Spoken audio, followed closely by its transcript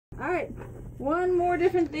one more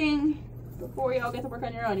different thing before y'all get to work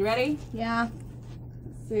on your own. You ready? Yeah.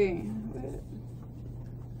 Let's see.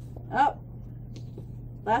 Oh.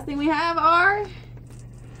 Last thing we have are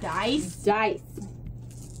Dice. dice.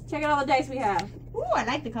 Check out all the dice we have. Ooh, I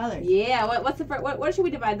like the colors. Yeah. What's the first? What should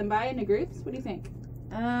we divide them by into groups? What do you think?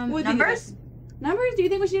 What do you think Numbers? Numbers? Do you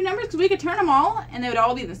think we should do numbers? Because we could turn them all, and they would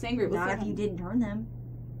all be in the same group. Not if you didn't turn them.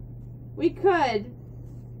 We could,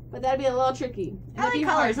 but that'd be a little tricky. I like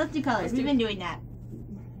colors. Let's do colors. We've been doing that.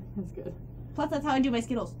 That's good. Plus, that's how I do my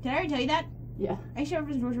Skittles. Did I already tell you that? Yeah. I should have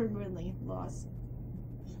just really lost.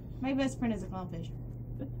 My best friend is a clownfish.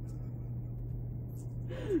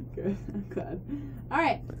 Good. I'm glad. All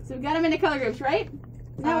right. So we got them into color groups, right?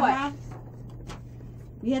 Now what?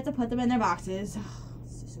 We have to put them in their boxes.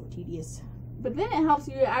 This is so tedious. But then it helps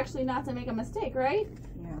you actually not to make a mistake, right?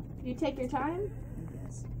 Yeah. You take your time.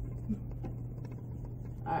 Yes.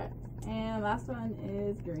 All right. And last one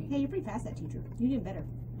is green. Hey, you're pretty fast, that teacher. You did better.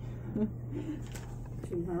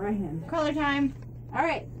 Choose my right hand. Color time. All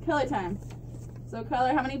right. Color time. So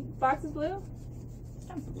color. How many boxes blue?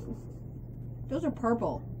 Blue. Those are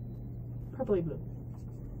purple. Purpley blue.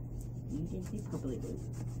 You didn't say purpley blue.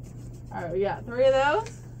 All right. We got 3 of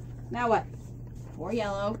those. Now what? 4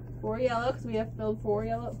 yellow. 4 yellow, because we have filled 4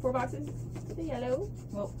 boxes with the yellow.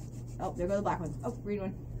 Whoa. Oh, there go the black ones. Oh, green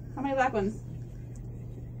one. How many black ones?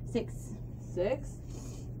 6. 6.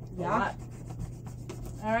 A Yeah. lot.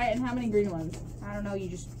 All right, and how many green ones? I don't know. You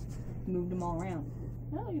just moved them all around.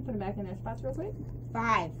 Oh, you put them back in their spots real quick.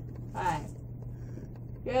 5. 5.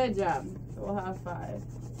 Good job. So we'll have 5.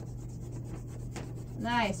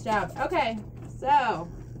 Nice job. Okay, so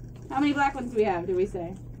how many black ones do we have? Did we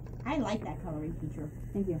say? I like that coloring feature.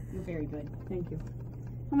 Thank you. You're very good. Thank you.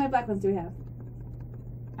 How many black ones do we have?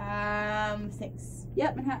 6.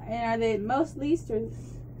 Yep. And are they most, least, or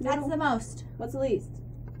That's the most. what's the least?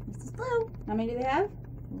 This is blue. How many do they have?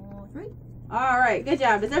 3. All right. Good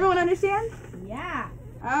job. Does everyone understand? Yeah.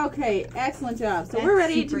 Okay. Excellent job. So That's we're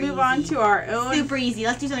ready to super move on easy. to our own Super easy.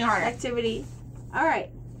 Let's do something harder. activity. All right.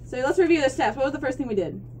 So let's review the steps. What was the first thing we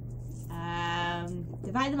did?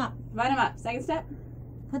 Divide them up. Divide them up. Second step.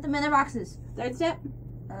 Put them in their boxes. Third step.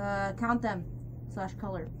 Count them. /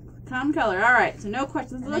 color. Common color. All right. So no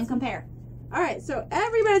questions. And then compare. All right. So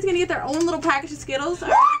everybody's gonna get their own little package of Skittles.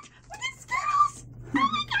 What? We get Skittles! Oh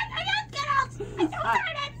my god, I got Skittles! I'm so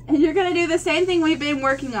excited! And you're gonna do the same thing we've been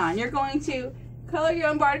working on. You're going to color your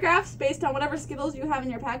own bar graphs based on whatever Skittles you have in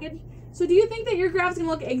your package. So do you think that your graph's gonna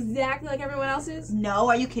look exactly like everyone else's? No,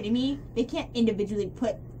 are you kidding me? They can't individually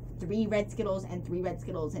put 3 red Skittles and 3 red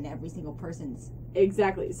Skittles in every single person's.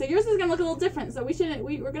 Exactly. So yours is gonna look a little different. So we're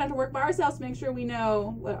gonna have to work by ourselves to make sure we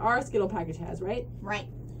know what our Skittle package has, right? Right.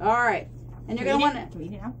 All right. And you're gonna want to. Can we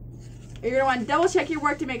read it now? You're gonna want to double check your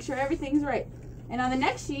work to make sure everything's right. And on the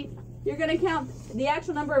next sheet, you're gonna count the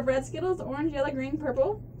actual number of red Skittles: orange, yellow, green,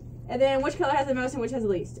 purple, and then which color has the most and which has the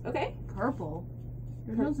least. Okay? Purple.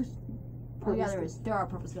 Purple yeah, there are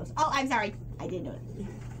purple Skittles. Oh, I'm sorry. I didn't know it.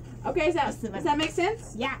 Okay. Does that make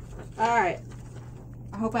sense? Yeah. All right.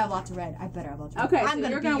 I hope I have lots of red. I better have lots of red. Okay. So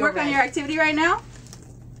you're gonna work on your activity right now.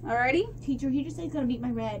 Alrighty. Teacher, he just said he's gonna beat my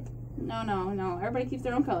red. No. Everybody keeps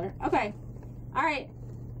their own color. Okay. All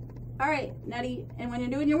right, Nettie. And when you're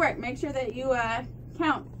doing your work, make sure that you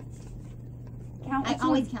count. I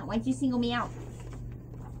always count. Why'd you single me out?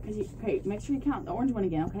 Okay, make sure you count the orange one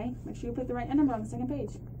again, okay? Make sure you put the right number on the second page.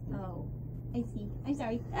 Oh, I see. I'm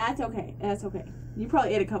sorry. That's okay. You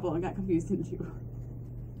probably ate a couple and got confused, didn't you?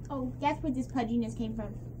 Oh, that's where this pudginess came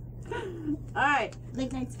from. Alright.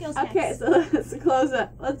 Late night skill snacks. Okay, so let's close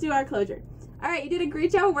up. Let's do our closure. Alright, you did a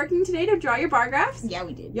great job working today to draw your bar graphs. Yeah,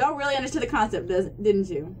 we did. Y'all really understood the concept, didn't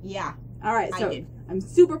you? Yeah. Alright, so I did. I'm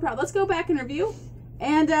super proud. Let's go back and review.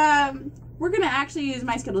 And we're going to actually use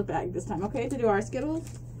my Skittles bag this time, okay? To do our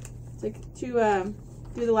Skittles. To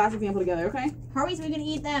do the last example together, okay? Hurry, so we're going to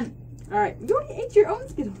eat them. Alright, you already ate your own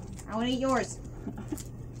Skittles. I want to eat yours.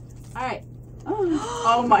 Alright.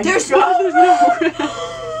 Oh my There's god, there's no red.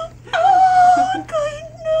 Oh, God,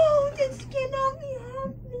 no. This cannot be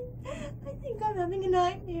happening. I think I'm having a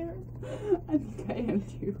nightmare. I think I am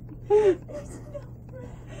too. There's no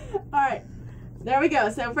red. Alright, there we go.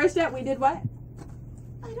 So first step, we did what?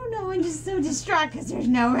 I don't know. I'm just so distraught because there's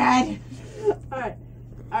no red. Alright,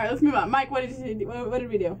 let's move on. Mike, what did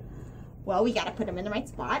we do? Well, we got to put them in the right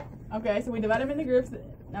spot. Okay, so we divide them into groups.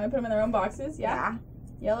 Now we put them in their own boxes, yeah?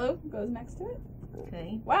 Yellow goes next to it.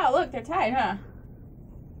 Okay. Wow, look, they're tied, huh?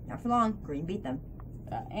 Not for long. Green beat them.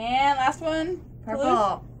 And last one.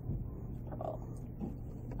 Purple. Purple.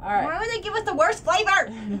 Alright. Why would they give us the worst flavor?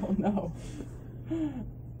 I don't know.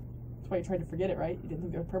 That's why you tried to forget it, right? You didn't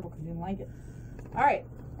think they were purple because you didn't like it. Alright.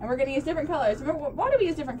 And we're gonna use different colors. Remember, why do we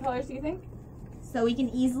use different colors, do you think? So we can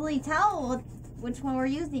easily tell which one we're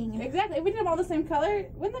using. Exactly. If we did them all the same color,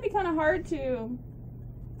 wouldn't that be kind of hard to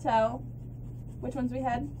tell which ones we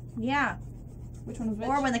had? Yeah. Which one was which?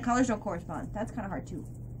 Or when the colors don't correspond. That's kind of hard too.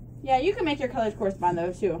 Yeah, you can make your colors correspond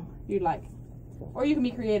though too, if you'd like. Or you can be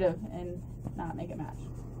creative and not make it match.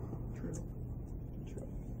 True. True.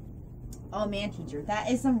 Oh man, teacher, that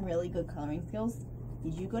is some really good coloring skills.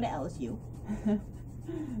 Did you go to LSU?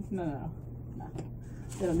 No.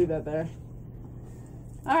 They don't do that there.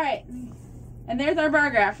 Alright. And there's our bar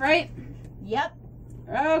graph, right? Yep.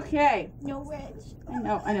 Okay. No red. I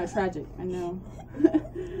know, tragic. I know.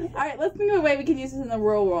 Alright, let's think of a way we can use this in the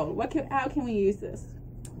real world. How can we use this?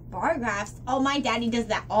 Bar graphs? Oh, my daddy does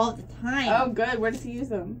that all the time. Oh, good. Where does he use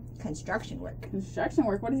them? Construction work. Construction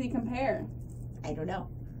work. What does he compare? I don't know.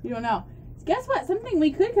 You don't know. Guess what? Something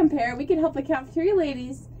we could compare. We could help the cafeteria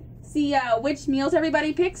ladies see which meals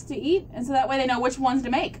everybody picks to eat, and so that way they know which ones to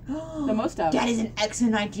make the most of. That is an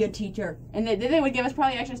excellent idea, teacher. And they would give us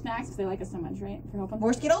probably extra snacks if they like us so much, right? For helping.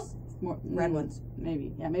 More Skittles? More Red ones.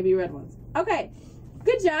 Maybe. Yeah, maybe red ones. Okay.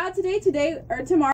 Good job today, or tomorrow.